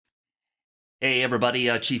Hey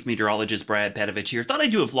everybody, Chief Meteorologist Brad Padovich here. Thought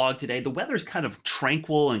I'd do a vlog today. The weather's kind of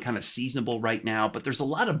tranquil and kind of seasonable right now, but there's a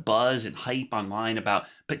lot of buzz and hype online about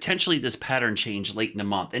potentially this pattern change late in the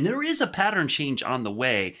month. And there is a pattern change on the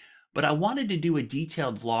way, but I wanted to do a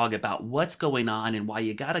detailed vlog about what's going on and why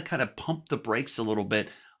you got to kind of pump the brakes a little bit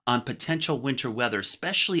on potential winter weather,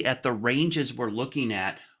 especially at the ranges we're looking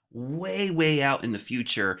at way out in the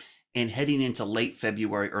future and heading into late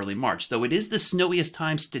February, early March. Though it is the snowiest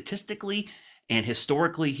time statistically and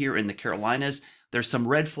historically here in the Carolinas, there's some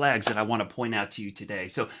red flags that I want to point out to you today.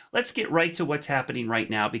 So let's get right to what's happening right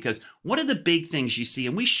now, because one of the big things you see,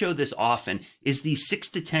 and we show this often, is the 6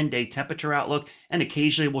 to 10 day temperature outlook, and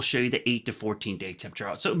occasionally we'll show you the 8 to 14 day temperature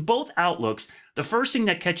outlook. So in both outlooks, the first thing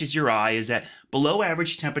that catches your eye is that below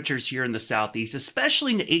average temperatures here in the southeast,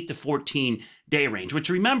 especially in the 8 to 14 day range, which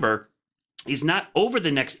remember is not over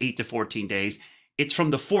the next 8 to 14 days. It's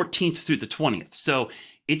from the 14th through the 20th. So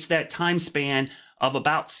it's that time span of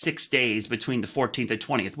about 6 days between the 14th and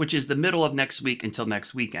 20th, which is the middle of next week until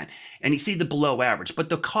next weekend. And you see the below average. But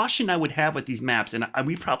the caution I would have with these maps, and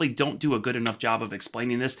we probably don't do a good enough job of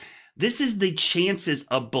explaining this, this is the chances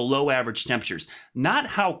of below average temperatures, not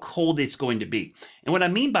how cold it's going to be. And what I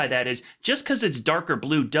mean by that is just because it's darker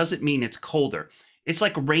blue doesn't mean it's colder. It's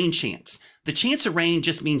like rain chance. The chance of rain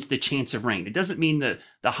just means the chance of rain. It doesn't mean the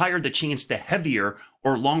higher the chance, the heavier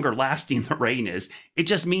or longer lasting the rain is. It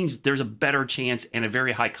just means there's a better chance and a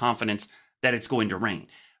very high confidence that it's going to rain.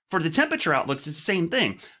 For the temperature outlooks, it's the same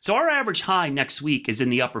thing. So our average high next week is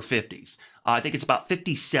in the upper 50s. I think it's about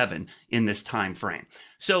 57 in this time frame.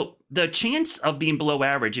 So the chance of being below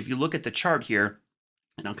average, if you look at the chart here,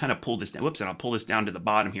 and I'll kind of pull this down, and I'll pull this down to the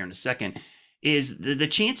bottom here in a second, is the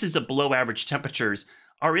chances of below average temperatures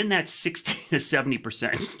are in that 60 to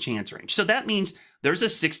 70% chance range. So that means there's a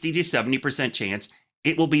 60 to 70% chance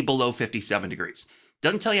it will be below 57 degrees.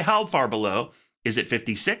 Doesn't tell you how far below. Is it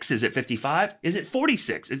 56? Is it 55? Is it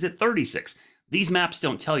 46? Is it 36? These maps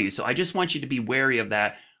don't tell you. So I just want you to be wary of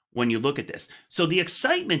that when you look at this. So the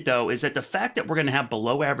excitement, though, is that the fact that we're going to have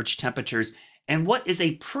below average temperatures and what is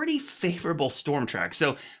a pretty favorable storm track.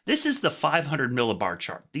 So this is the 500 millibar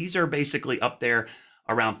chart. These are basically up there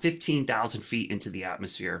around 15,000 feet into the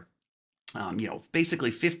atmosphere.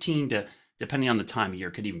 Basically 15 to, depending on the time of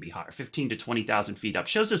year, could even be higher, 15 to 20,000 feet up.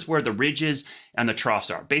 Shows us where the ridges and the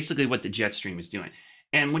troughs are, basically what the jet stream is doing.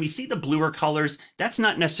 And when you see the bluer colors, that's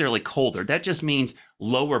not necessarily colder. That just means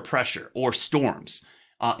lower pressure or storms.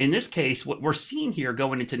 In this case, what we're seeing here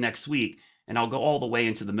going into next week, and I'll go all the way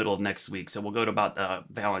into the middle of next week, so we'll go to about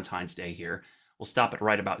Valentine's Day here. We'll stop it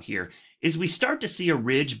right about here, is we start to see a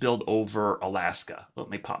ridge build over Alaska. Let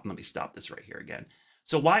me stop this right here again.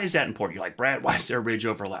 So why is that important? You're like, Brad, why is there a ridge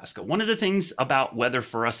over Alaska? One of the things about weather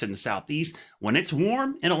for us in the Southeast, when it's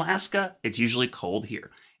warm in Alaska, it's usually cold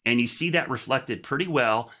here. And you see that reflected pretty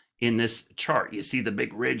well in this chart. You see the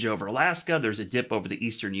big ridge over Alaska. There's a dip over the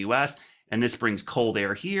eastern U.S., and this brings cold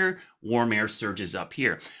air here. Warm air surges up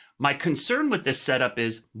here. My concern with this setup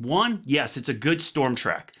is, one, yes, it's a good storm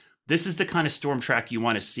track. This is the kind of storm track you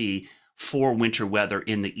want to see for winter weather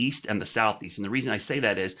in the east and the southeast. And the reason I say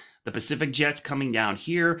that is the Pacific jet's coming down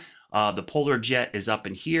here. The polar jet is up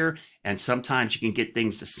in here. And sometimes you can get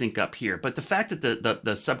things to sync up here. But the fact that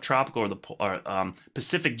the subtropical or the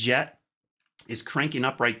Pacific jet is cranking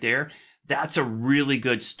up right there, that's a really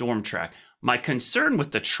good storm track. My concern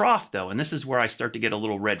with the trough, though, and this is where I start to get a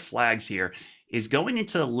little red flags here, is going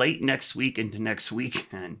into late next week into next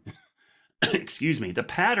weekend. Excuse me. The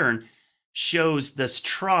pattern shows this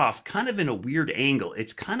trough kind of in a weird angle.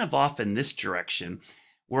 It's kind of off in this direction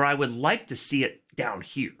where I would like to see it down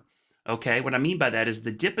here. Okay, what I mean by that is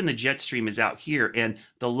the dip in the jet stream is out here, and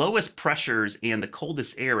the lowest pressures and the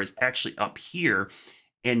coldest air is actually up here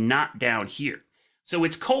and not down here. So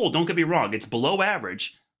it's cold, don't get me wrong, it's below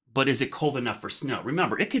average, but is it cold enough for snow?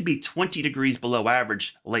 Remember, it could be 20 degrees below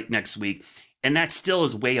average late next week, and that still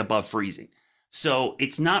is way above freezing. So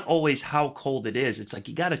it's not always how cold it is. It's like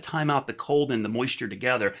you got to time out the cold and the moisture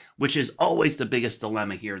together, which is always the biggest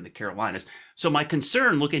dilemma here in the Carolinas. So my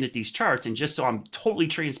concern looking at these charts, and just so I'm totally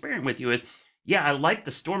transparent with you, is, yeah, I like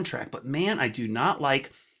the storm track, but man, I do not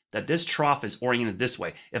like that this trough is oriented this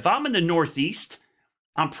way. If I'm in the Northeast,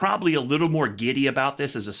 I'm probably a little more giddy about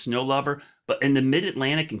this as a snow lover, but in the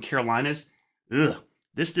mid-Atlantic and Carolinas,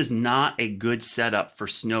 this is not a good setup for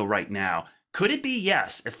snow right now. Could it be?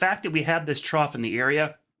 Yes. The fact that we have this trough in the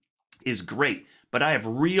area is great, but I have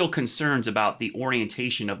real concerns about the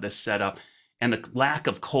orientation of this setup and the lack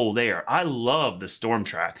of cold air. I love the storm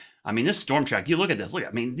track. I mean, this storm track, you look at this,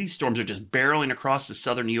 these storms are just barreling across the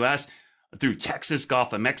southern U.S. through Texas,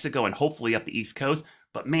 Gulf of Mexico, and hopefully up the East Coast.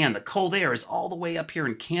 But man, the cold air is all the way up here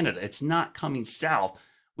in Canada. It's not coming south.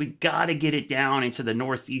 We got to get it down into the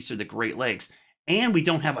Northeast or the Great Lakes. And we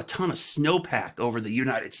don't have a ton of snowpack over the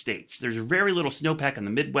United States. There's very little snowpack in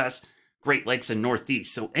the Midwest, Great Lakes, and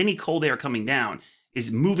Northeast. So any cold air coming down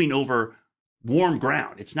is moving over warm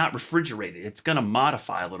ground. It's not refrigerated. It's going to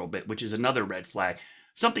modify a little bit, which is another red flag.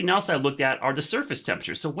 Something else I looked at are the surface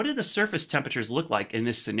temperatures. So what do the surface temperatures look like in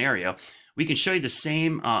this scenario? We can show you the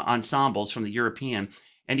same ensembles from the European.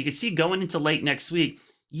 And you can see going into late next week,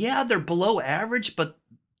 yeah, they're below average, but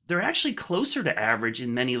they're actually closer to average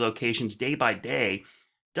in many locations day by day.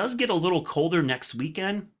 Does get a little colder next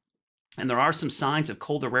weekend, and there are some signs of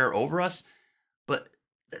colder air over us, but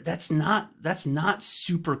that's not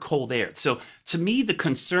super cold air. So to me, the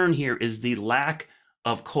concern here is the lack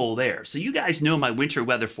of cold air. So you guys know my winter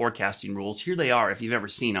weather forecasting rules. Here they are if you've ever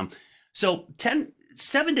seen them. So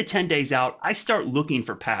 7 to 10 days out, I start looking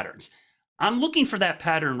for patterns. I'm looking for that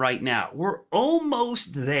pattern right now. We're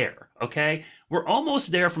almost there, okay? We're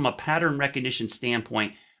almost there from a pattern recognition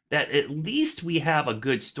standpoint that at least we have a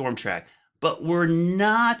good storm track, but we're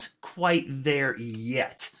not quite there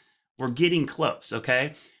yet. We're getting close,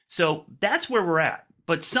 okay? So that's where we're at.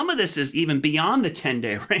 But some of this is even beyond the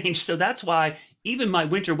 10-day range. So that's why even my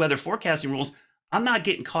winter weather forecasting rules, I'm not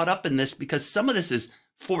getting caught up in this because some of this is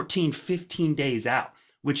 14, 15 days out,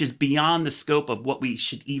 which is beyond the scope of what we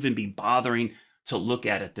should even be bothering to look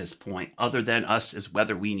at this point, other than us as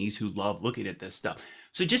weather weenies who love looking at this stuff.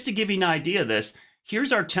 So just to give you an idea of this,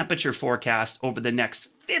 here's our temperature forecast over the next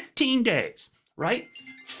 15 days, right?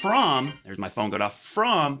 There's my phone going off,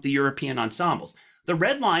 from the European ensembles. The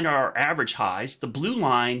red line are our average highs. The blue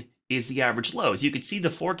line is the average lows. You can see the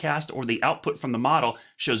forecast or the output from the model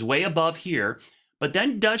shows way above here, but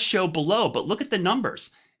then does show below. But look at the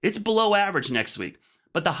numbers. It's below average next week.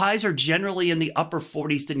 But the highs are generally in the upper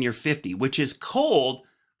 40s to near 50, which is cold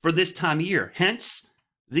for this time of year. Hence,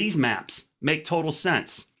 these maps make total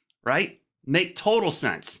sense, right? Make total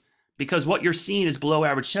sense because what you're seeing is below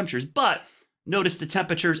average temperatures. But notice the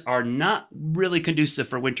temperatures are not really conducive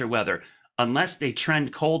for winter weather unless they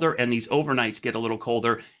trend colder and these overnights get a little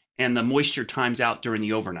colder and the moisture times out during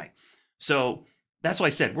the overnight. So that's why I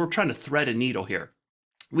said we're trying to thread a needle here.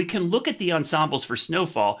 We can look at the ensembles for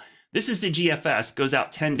snowfall. This is the GFS, goes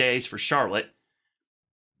out 10 days for Charlotte.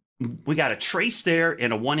 We got a trace there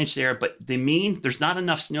and a 1 inch there, but the mean, there's not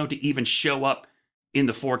enough snow to even show up in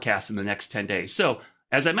the forecast in the next 10 days. So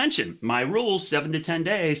as I mentioned, my rules, 7 to 10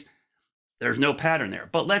 days, there's no pattern there.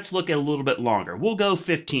 But let's look at a little bit longer. We'll go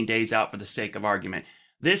 15 days out for the sake of argument.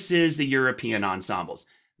 This is the European ensembles.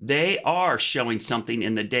 They are showing something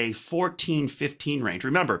in the day 14, 15 range.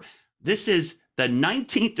 Remember, this is the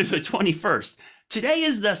 19th through the 21st. Today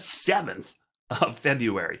is the 7th of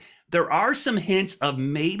February. There are some hints of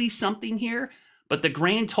maybe something here, but the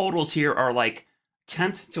grand totals here are like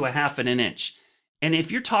 1/10 to a half an inch. And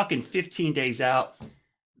if you're talking 15 days out,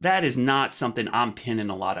 that is not something I'm pinning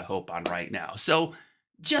a lot of hope on right now. So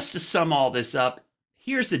just to sum all this up,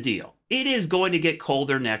 here's the deal. It is going to get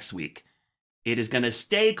colder next week. It is going to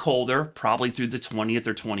stay colder probably through the 20th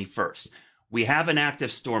or 21st. We have an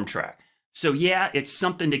active storm track. So yeah, it's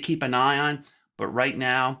something to keep an eye on. But right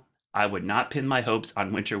now, I would not pin my hopes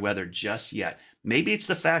on winter weather just yet. Maybe it's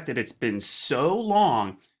the fact that it's been so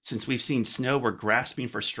long since we've seen snow, we're grasping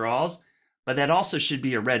for straws, but that also should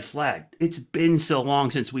be a red flag. It's been so long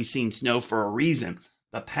since we've seen snow for a reason.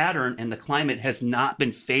 The pattern and the climate has not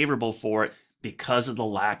been favorable for it because of the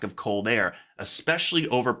lack of cold air, especially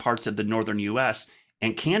over parts of the northern US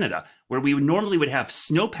and Canada, where we normally would have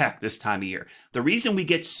snowpack this time of year. The reason we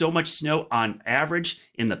get so much snow on average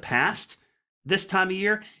in the past this time of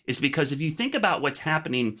year is because if you think about what's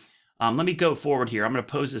happening, let me go forward here. I'm going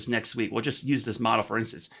to pose this next week. We'll just use this model for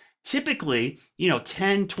instance. Typically,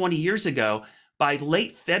 10, 20 years ago, by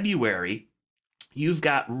late February, you've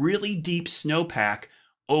got really deep snowpack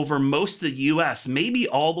over most of the U.S., maybe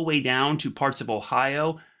all the way down to parts of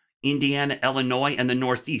Ohio, Indiana, Illinois, and the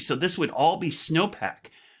Northeast. So this would all be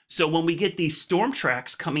snowpack. So when we get these storm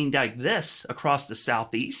tracks coming like this across the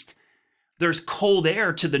Southeast, there's cold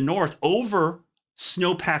air to the north over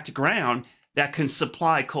snow-packed ground that can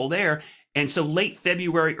supply cold air. And so late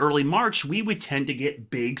February, early March, we would tend to get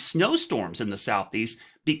big snowstorms in the Southeast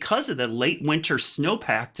because of the late winter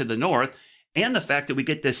snowpack to the north and the fact that we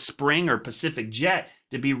get this spring or Pacific jet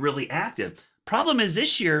to be really active. Problem is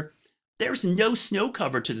this year, there's no snow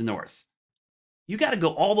cover to the north. You got to go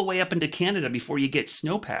all the way up into Canada before you get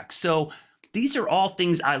snowpack. So these are all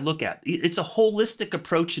things I look at. It's a holistic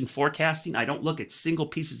approach in forecasting. I don't look at single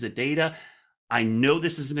pieces of data. I know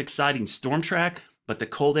this is an exciting storm track, but the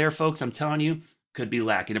cold air, folks, I'm telling you, could be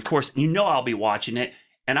lacking. Of course, you know I'll be watching it,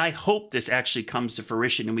 and I hope this actually comes to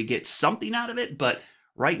fruition and we get something out of it. But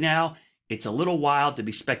right now, it's a little wild to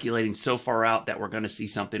be speculating so far out that we're going to see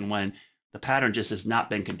something when the pattern just has not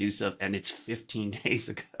been conducive, and it's 15 days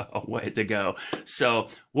to go. So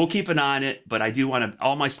we'll keep an eye on it, but I do want to,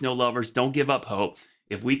 all my snow lovers, don't give up hope.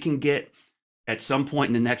 If we can get at some point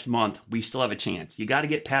in the next month, we still have a chance. You got to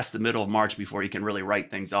get past the middle of March before you can really write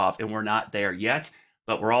things off, and we're not there yet,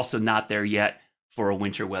 but we're also not there yet for a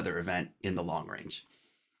winter weather event in the long range.